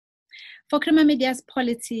For Crema Media's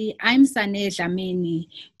Polity, I'm Sane Dlamini.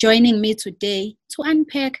 Joining me today to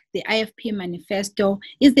unpack the IFP manifesto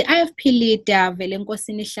is the IFP Leader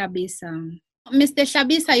Velenkosini Hlabisa. Mr.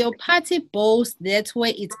 Hlabisa, your party boasts that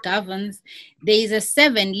where it governs, there is a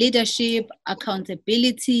 7 leadership,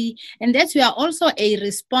 accountability, and that we are also a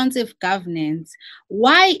responsive governance.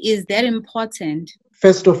 Why is that important?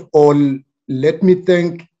 First of all, let me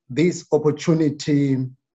thank this opportunity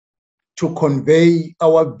to convey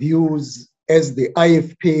our views as the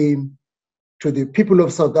IFP to the people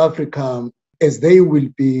of South Africa as they will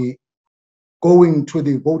be going to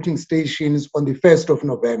the voting stations on the 1st of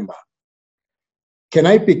November. Can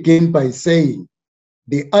I begin by saying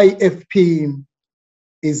the IFP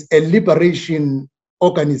is a liberation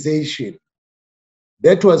organization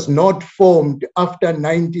that was not formed after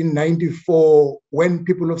 1994 when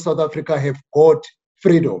people of South Africa have got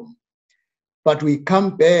freedom. But we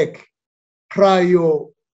come back prior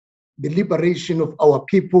the liberation of our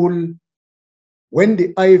people. When the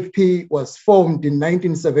IFP was formed in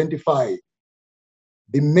 1975,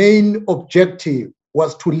 the main objective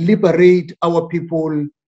was to liberate our people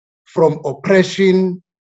from oppression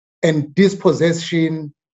and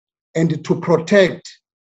dispossession and to protect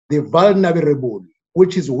the vulnerable,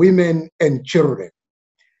 which is women and children.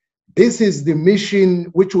 This is the mission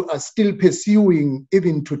which we are still pursuing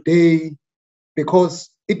even today, because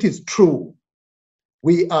it is true.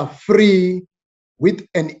 We are free with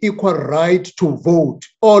an equal right to vote,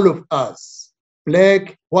 all of us,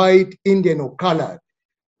 black, white, Indian, or colored,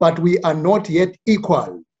 but we are not yet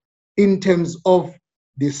equal in terms of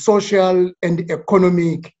the social and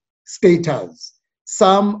economic status.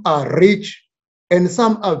 Some are rich and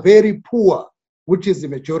some are very poor, which is the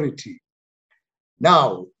majority.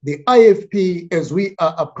 Now, the IFP, as we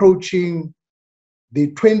are approaching the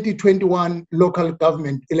 2021 local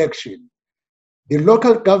government election, the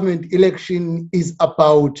local government election is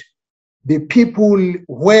about the people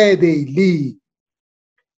where they live.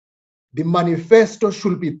 The manifesto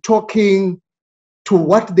should be talking to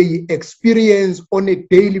what they experience on a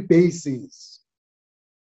daily basis.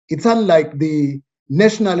 It's unlike the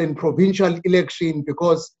national and provincial election,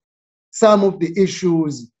 because some of the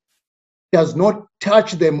issues does not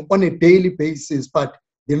touch them on a daily basis, but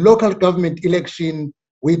the local government election,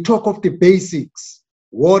 we talk of the basics: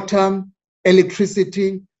 water,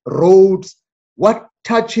 electricity, roads, what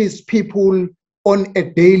touches people on a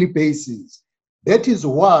daily basis. That is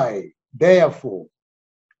why, therefore,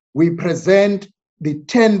 we present the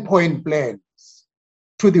 10-point plans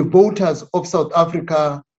to the voters of South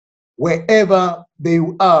Africa wherever they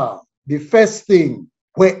are. The first thing,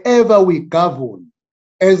 wherever we govern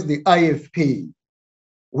as the IFP,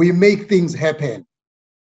 we make things happen.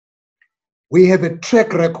 We have a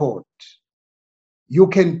track record. You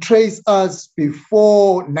can trace us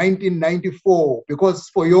before 1994, because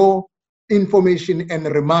for your information and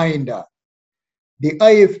reminder, the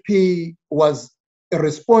IFP was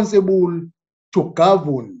responsible to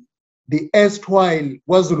govern the erstwhile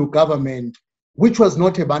KwaZulu government, which was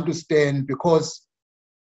not a Bantustan, because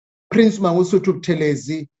Prince Mangosuthu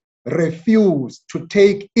Buthelezi refused to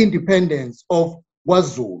take independence of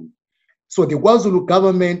KwaZulu. So the KwaZulu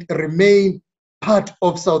government remained part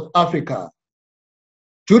of South Africa.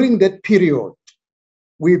 During that period,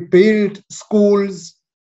 we built schools,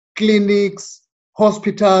 clinics,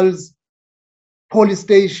 hospitals, police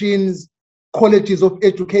stations, colleges of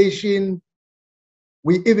education.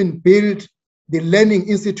 We even built the learning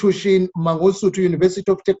institution, Mangosuthu University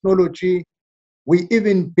of Technology. We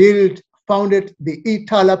even founded the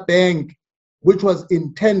Itala Bank, which was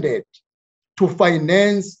intended to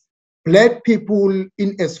finance black people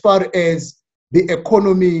in as far as the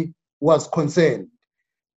economy was concerned.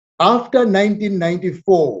 After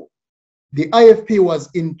 1994, the IFP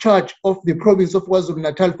was in charge of the province of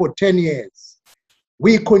KwaZulu-Natal for 10 years.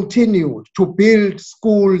 We continued to build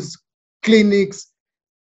schools, clinics,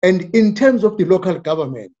 and in terms of the local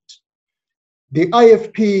government, the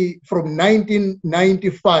IFP from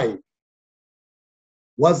 1995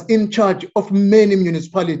 was in charge of many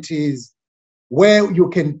municipalities where you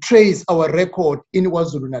can trace our record in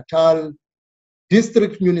KwaZulu-Natal,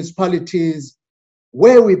 district municipalities,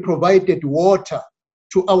 where we provided water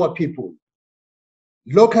to our people.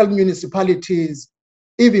 Local municipalities,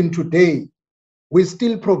 even today, we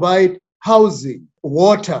still provide housing,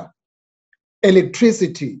 water,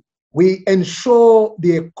 electricity. We ensure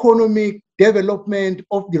the economic development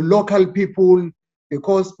of the local people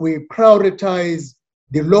because we prioritize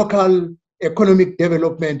the local economic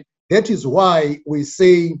development. That is why we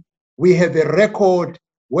say we have a record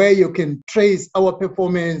where you can trace our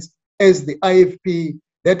performance as the IFP,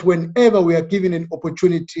 that whenever we are given an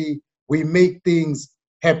opportunity, we make things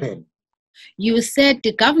happen. You said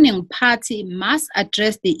the governing party must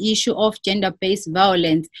address the issue of gender-based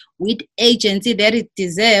violence with agency that it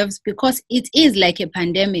deserves because it is like a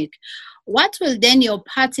pandemic. What will then your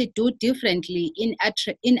party do differently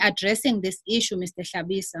in addressing this issue, Mr.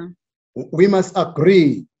 Hlabisa? We must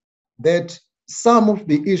agree that some of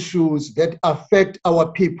the issues that affect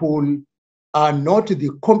our people are not the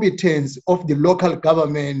competence of the local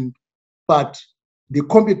government, but the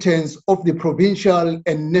competence of the provincial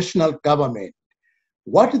and national government.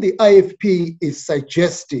 What the IFP is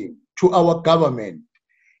suggesting to our government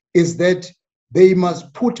is that they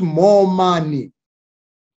must put more money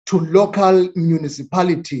to local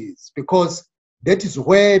municipalities because that is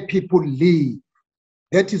where people live.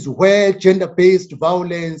 That is where gender-based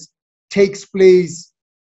violence takes place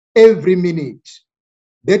every minute.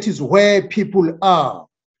 That is where people are.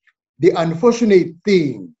 The unfortunate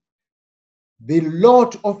thing, the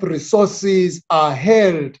lot of resources are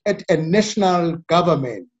held at a national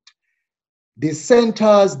government. The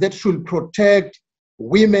centers that should protect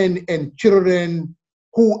women and children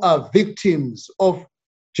who are victims of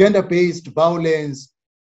gender-based violence,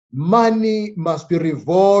 money must be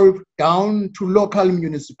revolved down to local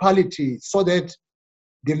municipalities so that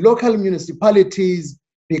the local municipalities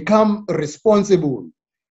become responsible.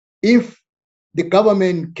 If the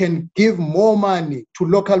government can give more money to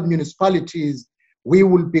local municipalities, we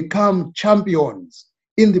will become champions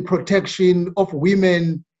in the protection of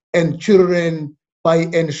women and children by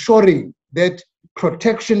ensuring that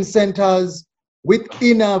protection centers with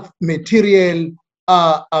enough material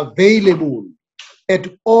are available at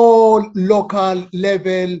all local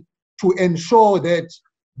level to ensure that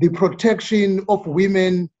the protection of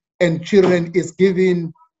women and children is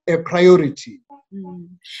given a priority.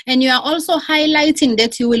 And you are also highlighting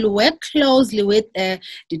that you will work closely with the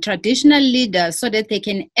traditional leaders so that they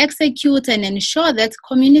can execute and ensure that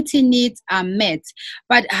community needs are met.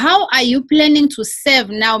 But how are you planning to serve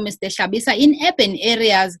now, Mr. Hlabisa, in urban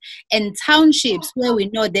areas and townships where we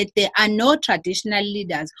know that there are no traditional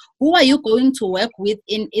leaders? Who are you going to work with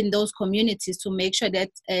in those communities to make sure that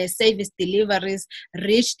service deliveries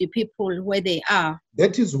reach the people where they are?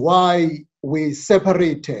 That is why we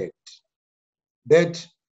separated that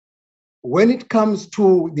when it comes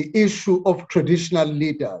to the issue of traditional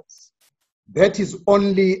leaders, that is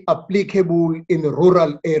only applicable in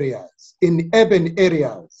rural areas. In urban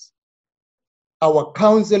areas, our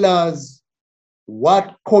councillors,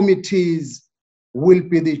 ward committees will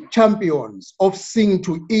be the champions of seeing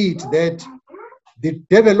to it that the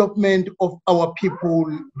development of our people,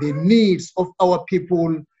 the needs of our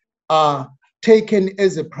people are taken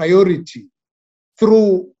as a priority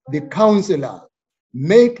through the councillor.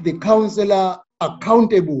 Make the councillor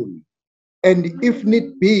accountable, and if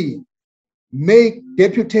need be, make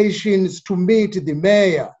deputations to meet the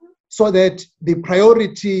mayor so that the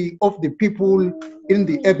priority of the people in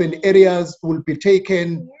the urban areas will be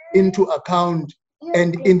taken into account.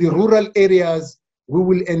 And in the rural areas, we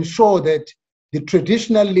will ensure that the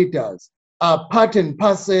traditional leaders are part and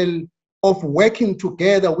parcel of working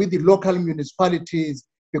together with the local municipalities,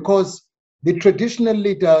 because the traditional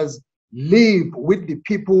leaders live with the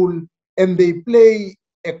people and they play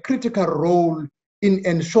a critical role in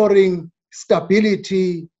ensuring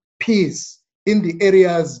stability, peace in the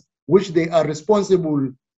areas which they are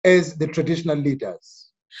responsible as the traditional leaders.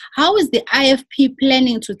 How is the IFP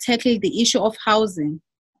planning to tackle the issue of housing?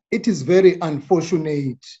 It is very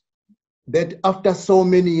unfortunate that after so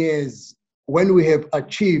many years, when we have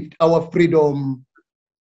achieved our freedom,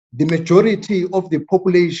 the majority of the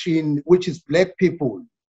population, which is Black people,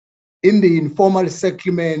 in the informal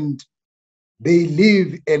settlement, they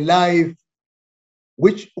live a life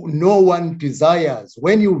which no one desires.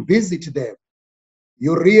 When you visit them,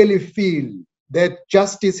 you really feel that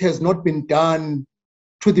justice has not been done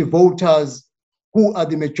to the voters who are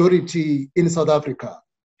the majority in South Africa.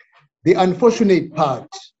 The unfortunate part,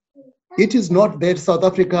 it is not that South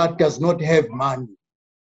Africa does not have money.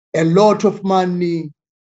 A lot of money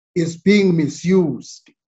is being misused.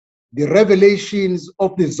 The revelations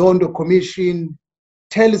of the Zondo Commission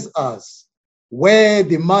tells us where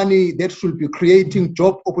the money that should be creating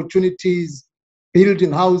job opportunities,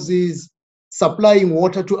 building houses, supplying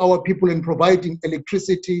water to our people and providing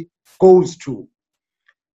electricity goes to.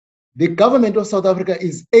 The government of South Africa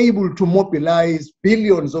is able to mobilize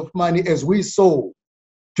billions of money, as we saw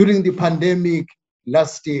during the pandemic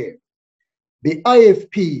last year. The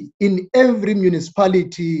IFP in every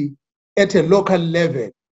municipality at a local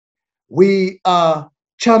level, we are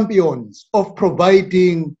champions of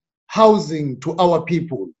providing housing to our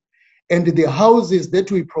people. And the houses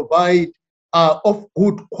that we provide are of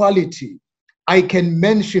good quality. I can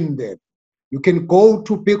mention them. You can go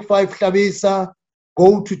to Big 5 Hlabisa,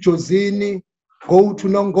 go to Jozini, go to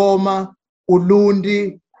Nongoma,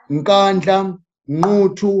 Ulundi, Nkandla,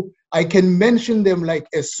 Ngutu. I can mention them like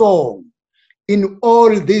a song. In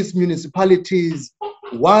all these municipalities,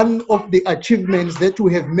 one of the achievements that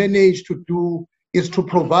we have managed to do is to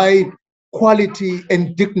provide quality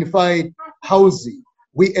and dignified housing.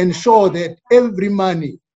 We ensure that every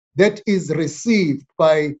money that is received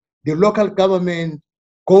by the local government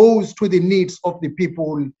goes to the needs of the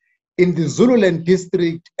people in the Zululand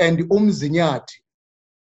district and Umzinyati,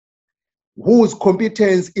 whose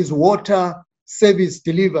competence is water service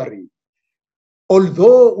delivery.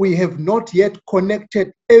 Although we have not yet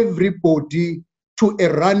connected everybody to a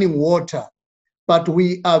running water, but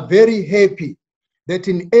we are very happy that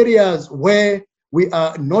in areas where we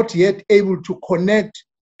are not yet able to connect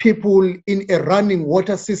people in a running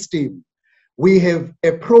water system, we have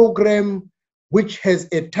a program which has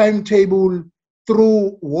a timetable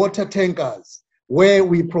through water tankers, where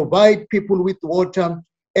we provide people with water,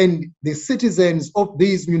 and the citizens of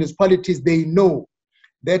these municipalities, they know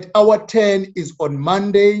that our turn is on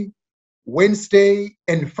Monday, Wednesday,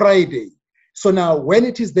 and Friday. So now when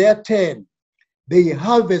it is their turn, they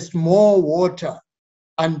harvest more water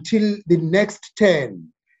until the next turn.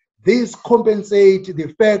 This compensates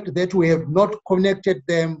the fact that we have not connected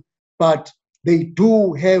them, but they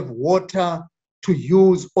do have water to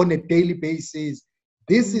use on a daily basis.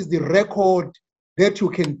 This is the record that you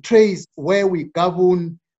can trace where we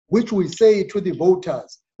govern, which we say to the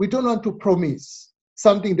voters. We don't want to promise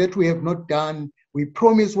something that we have not done. We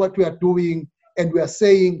promise what we are doing, and we are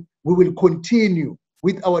saying we will continue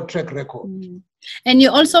with our track record. And you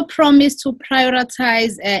also promise to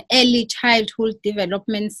prioritize early childhood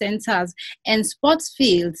development centers and sports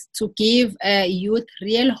fields to give youth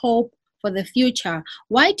real hope for the future.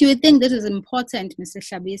 Why do you think this is important, Mr.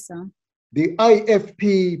 Hlabisa? The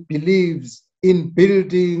IFP believes in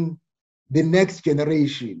building the next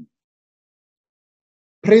generation.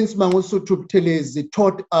 Prince Mangosuthu Buthelezi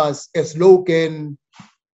taught us a slogan,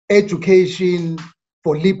 education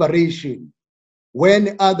for liberation,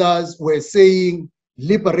 when others were saying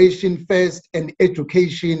liberation first and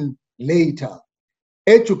education later.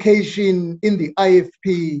 Education in the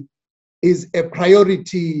IFP is a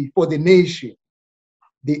priority for the nation.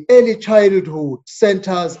 The early childhood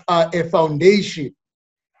centers are a foundation.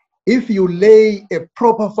 If you lay a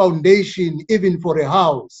proper foundation, even for a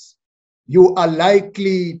house, you are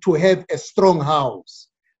likely to have a strong house.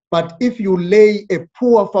 But if you lay a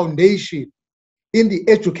poor foundation in the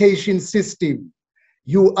education system,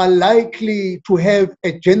 you are likely to have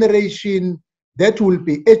a generation that will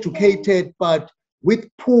be educated but with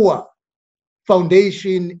poor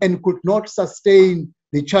foundation and could not sustain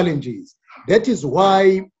the challenges. That is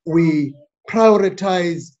why we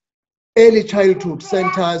prioritize early childhood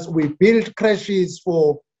centers. We build crèches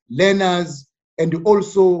for learners, and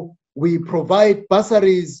also we provide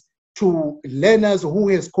bursaries to learners who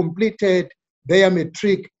has completed their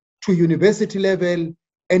matric to university level.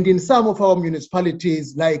 And in some of our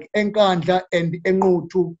municipalities like Nkandla and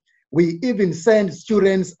Ngutu, we even send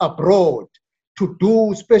students abroad to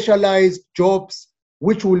do specialized jobs,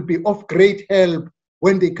 which will be of great help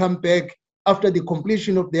when they come back after the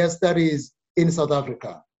completion of their studies in South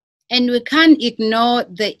Africa. And we can't ignore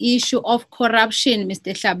the issue of corruption,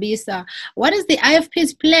 Mr. Hlabisa. What is the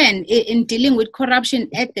IFP's plan in dealing with corruption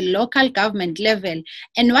at the local government level?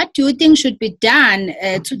 And what do you think should be done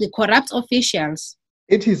to the corrupt officials?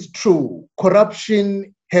 It is true,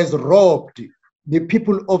 corruption has robbed the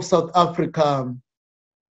people of South Africa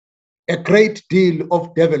a great deal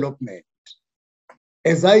of development.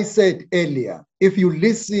 As I said earlier, if you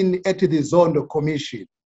listen at the Zondo Commission,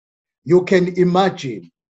 you can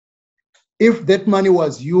imagine if that money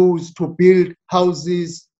was used to build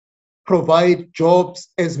houses, provide jobs,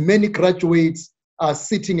 as many graduates are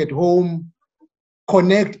sitting at home,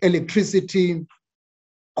 connect electricity,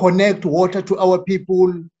 connect water to our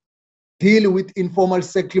people, deal with informal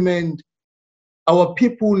settlement, our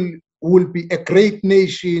people will be a great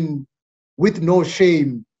nation with no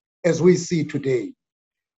shame, as we see today.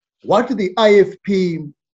 What the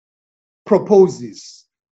IFP proposes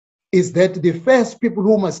is that the first people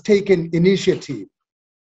who must take an initiative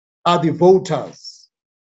are the voters.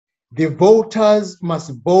 The voters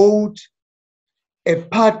must vote a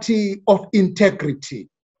party of integrity,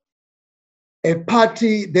 a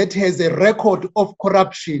party that has a record of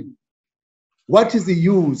corruption. What is the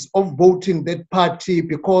use of voting that party?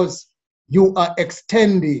 Because you are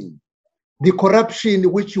extending the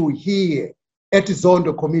corruption which you hear at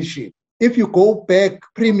Zondo Commission. If you go back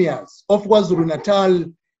premiers of KwaZulu-Natal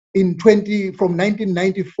from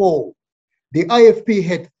 1994, the IFP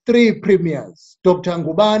had 3 premiers, Dr.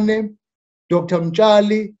 Ngubane, Dr.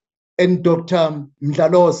 Mchali, and Dr.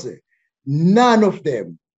 Mdlalose. None of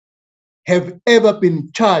them have ever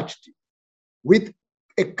been charged with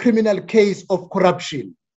a criminal case of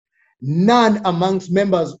corruption. None amongst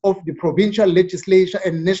members of the provincial legislature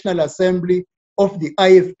and National Assembly of the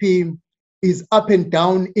IFP is up and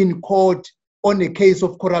down in court on a case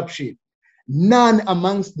of corruption. None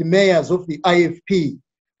amongst the mayors of the IFP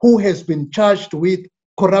who has been charged with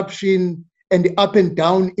corruption and up and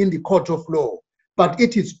down in the court of law. But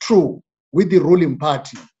it is true with the ruling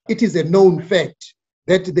party. It is a known fact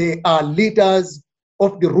that there are leaders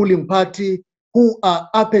of the ruling party who are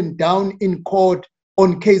up and down in court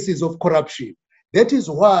on cases of corruption. That is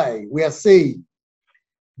why we are saying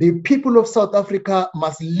the people of South Africa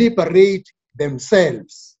must liberate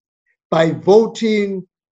themselves by voting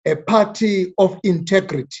a party of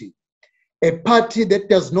integrity, a party that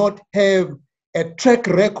does not have a track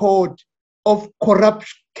record of corrupt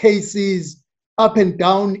cases up and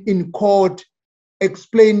down in court,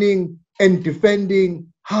 explaining and defending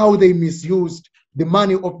how they misused the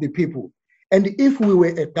money of the people. And if we were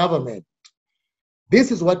a government, this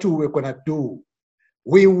is what we were going to do.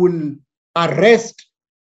 We will arrest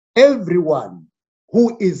everyone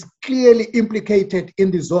who is clearly implicated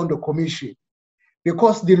in the Zondo Commission,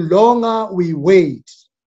 because the longer we wait,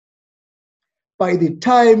 by the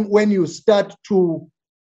time when you start to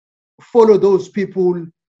follow those people,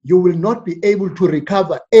 you will not be able to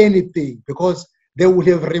recover anything, because they will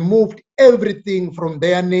have removed everything from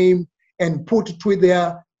their name and put to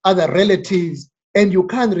their other relatives, and you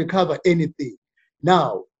can't recover anything.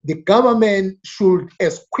 Now, the government should,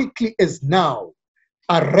 as quickly as now,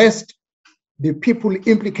 arrest the people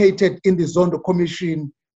implicated in the Zondo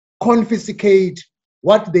Commission, confiscate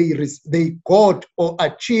what they got or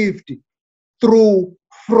achieved through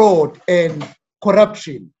fraud and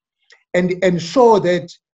corruption, and ensure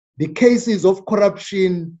that the cases of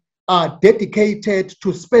corruption are dedicated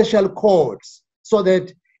to special courts, so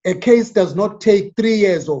that a case does not take 3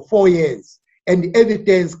 years or 4 years and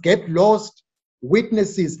evidence get lost,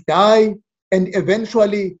 witnesses die, and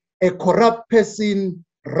eventually a corrupt person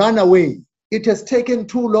run away. It has taken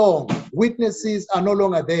too long. Witnesses are no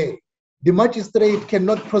longer there. The magistrate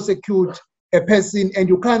cannot prosecute a person and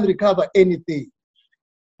you can't recover anything.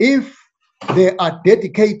 If there are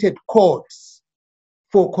dedicated courts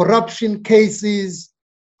for corruption cases,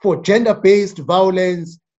 for gender-based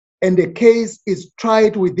violence, and the case is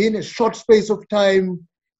tried within a short space of time,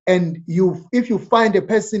 and if you find a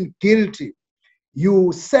person guilty,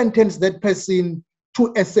 you sentence that person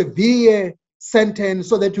to a severe sentence,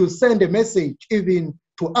 so that you send a message even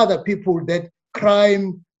to other people that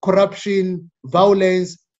crime, corruption,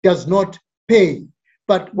 violence does not pay.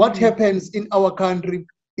 But what happens in our country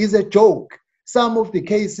is a joke. Some of the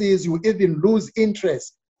cases, you even lose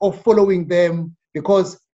interest of following them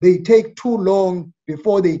because they take too long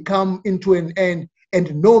before they come into an end,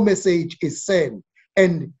 and no message is sent.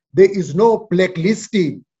 And there is no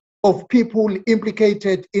blacklisting of people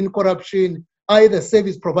implicated in corruption, either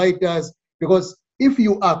service providers, because if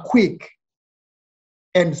you are quick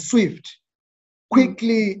and swift,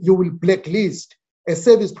 quickly you will blacklist a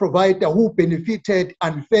service provider who benefited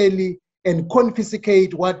unfairly and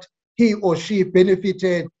confiscate what he or she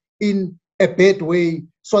benefited in a bad way,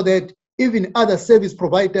 so that even other service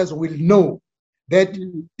providers will know that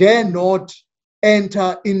dare not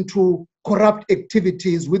enter into corrupt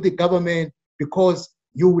activities with the government, because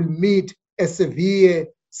you will meet a severe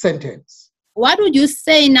sentence. What would you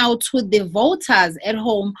say now to the voters at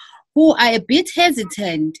home who are a bit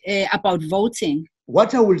hesitant about voting?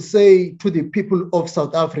 What I will say to the people of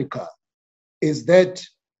South Africa is that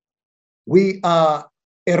we are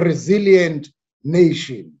a resilient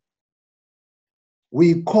nation.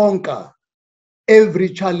 We conquer every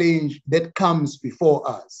challenge that comes before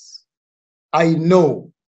us. I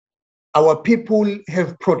know our people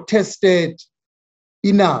have protested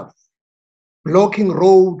enough, blocking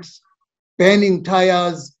roads, burning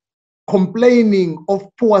tires, complaining of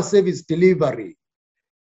poor service delivery.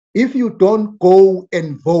 If you don't go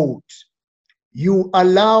and vote, you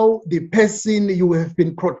allow the person you have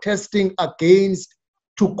been protesting against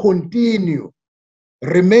to continue,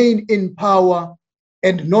 remain in power,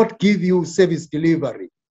 and not give you service delivery.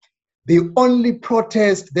 The only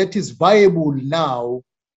protest that is viable now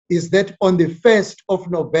is that on the 1st of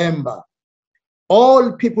November,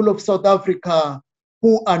 all people of South Africa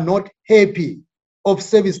who are not happy of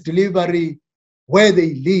service delivery where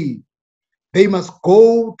they live, they must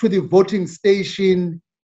go to the voting station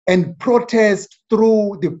and protest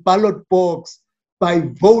through the ballot box by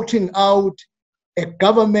voting out a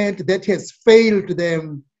government that has failed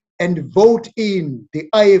them and vote in the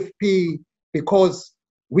IFP, because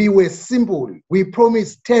we were simple. We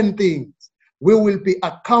promised 10 things. We will be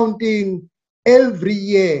accounting every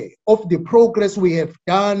year of the progress we have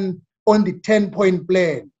done on the 10-point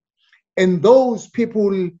plan. And those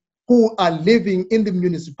people who are living in the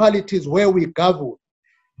municipalities where we govern,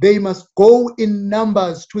 they must go in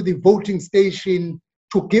numbers to the voting station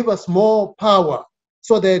to give us more power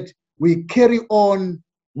so that we carry on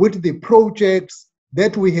with the projects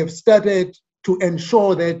that we have started to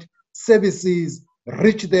ensure that services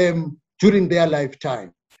reach them during their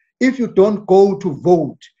lifetime. If you don't go to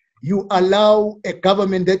vote, you allow a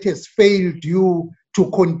government that has failed you to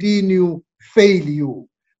continue fail you.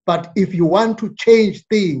 But if you want to change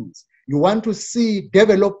things, you want to see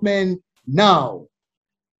development now,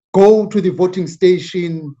 go to the voting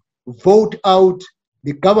station, vote out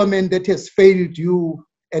the government that has failed you,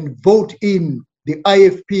 and vote in the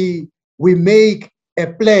IFP. We make a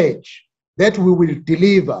pledge that we will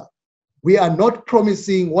deliver. We are not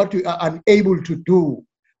promising what we are unable to do.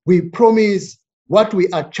 We promise what we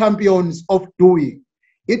are champions of doing.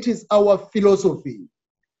 It is our philosophy.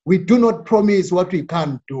 We do not promise what we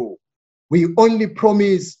can't do. We only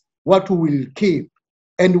promise what we will keep.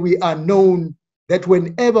 And we are known that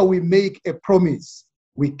whenever we make a promise,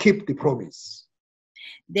 we keep the promise.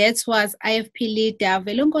 That was IFP Leader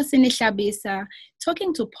Velenkosini Hlabisa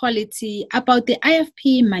talking to Polity about the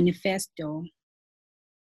IFP manifesto.